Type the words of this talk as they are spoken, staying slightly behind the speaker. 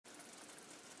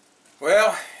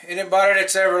Well, anybody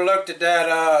that's ever looked at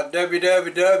that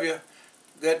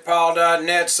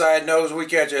www.getpile.net site knows we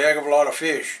catch a heck of a lot of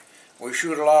fish. We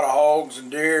shoot a lot of hogs and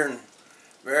deer and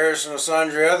various and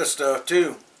sundry other stuff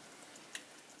too.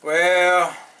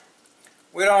 Well,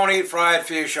 we don't eat fried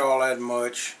fish all that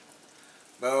much,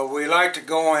 but we like to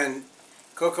go and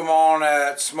cook them on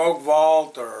that smoke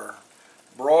vault or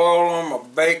broil them or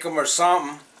bake them or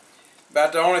something.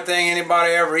 About the only thing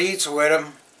anybody ever eats with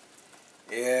them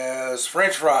is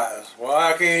French fries. Well,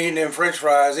 I can't eat them French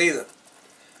fries either.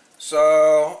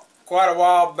 So, quite a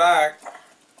while back,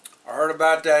 I heard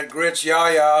about that grits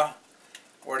yaya,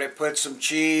 where they put some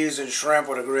cheese and shrimp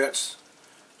with the grits.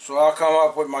 So I'll come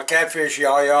up with my catfish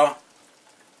yaya.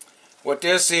 What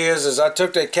this is I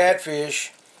took that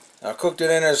catfish, I cooked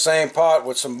it in the same pot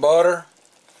with some butter,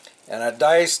 and I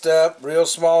diced up, real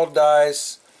small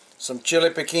dice, some chili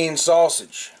pekin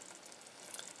sausage.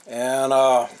 And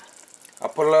I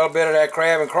put a little bit of that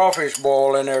crab and crawfish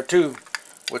boil in there too,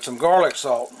 with some garlic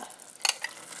salt.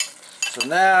 So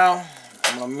now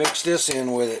I'm going to mix this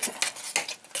in with it.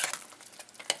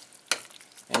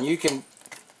 And you can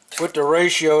put the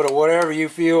ratio to whatever you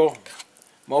feel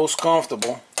most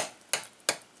comfortable.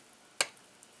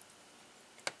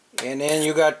 And then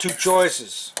you got two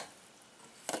choices.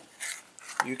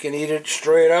 You can eat it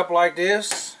straight up like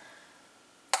this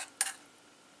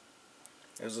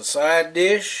as a side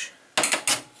dish,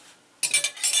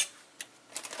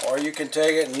 or you can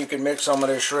take it and you can mix some of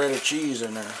this shredded cheese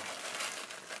in there.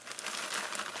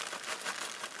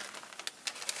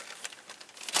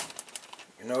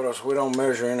 You notice we don't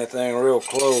measure anything real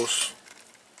close.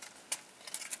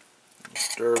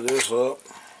 Stir this up.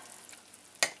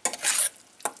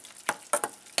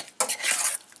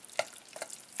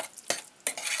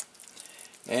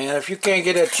 And if you can't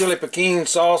get that chili pekin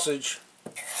sausage,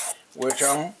 which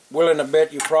I'm willing to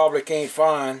bet you probably can't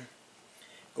find,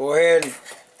 go ahead and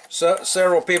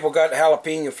several people got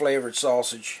jalapeno flavored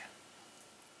sausage.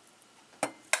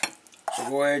 So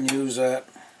go ahead and use that.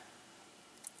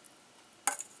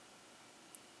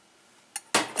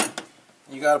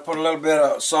 You got to put a little bit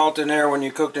of salt in there when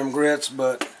you cook them grits,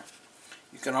 but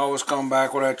you can always come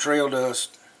back with that trail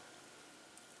dust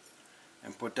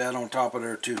and put that on top of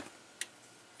there too.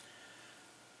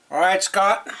 Alright,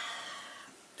 Scott,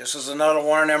 this is another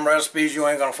one of them recipes you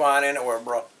ain't going to find anywhere,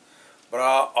 bro. But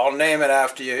I'll name it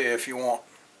after you if you want.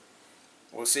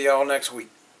 We'll see y'all next week.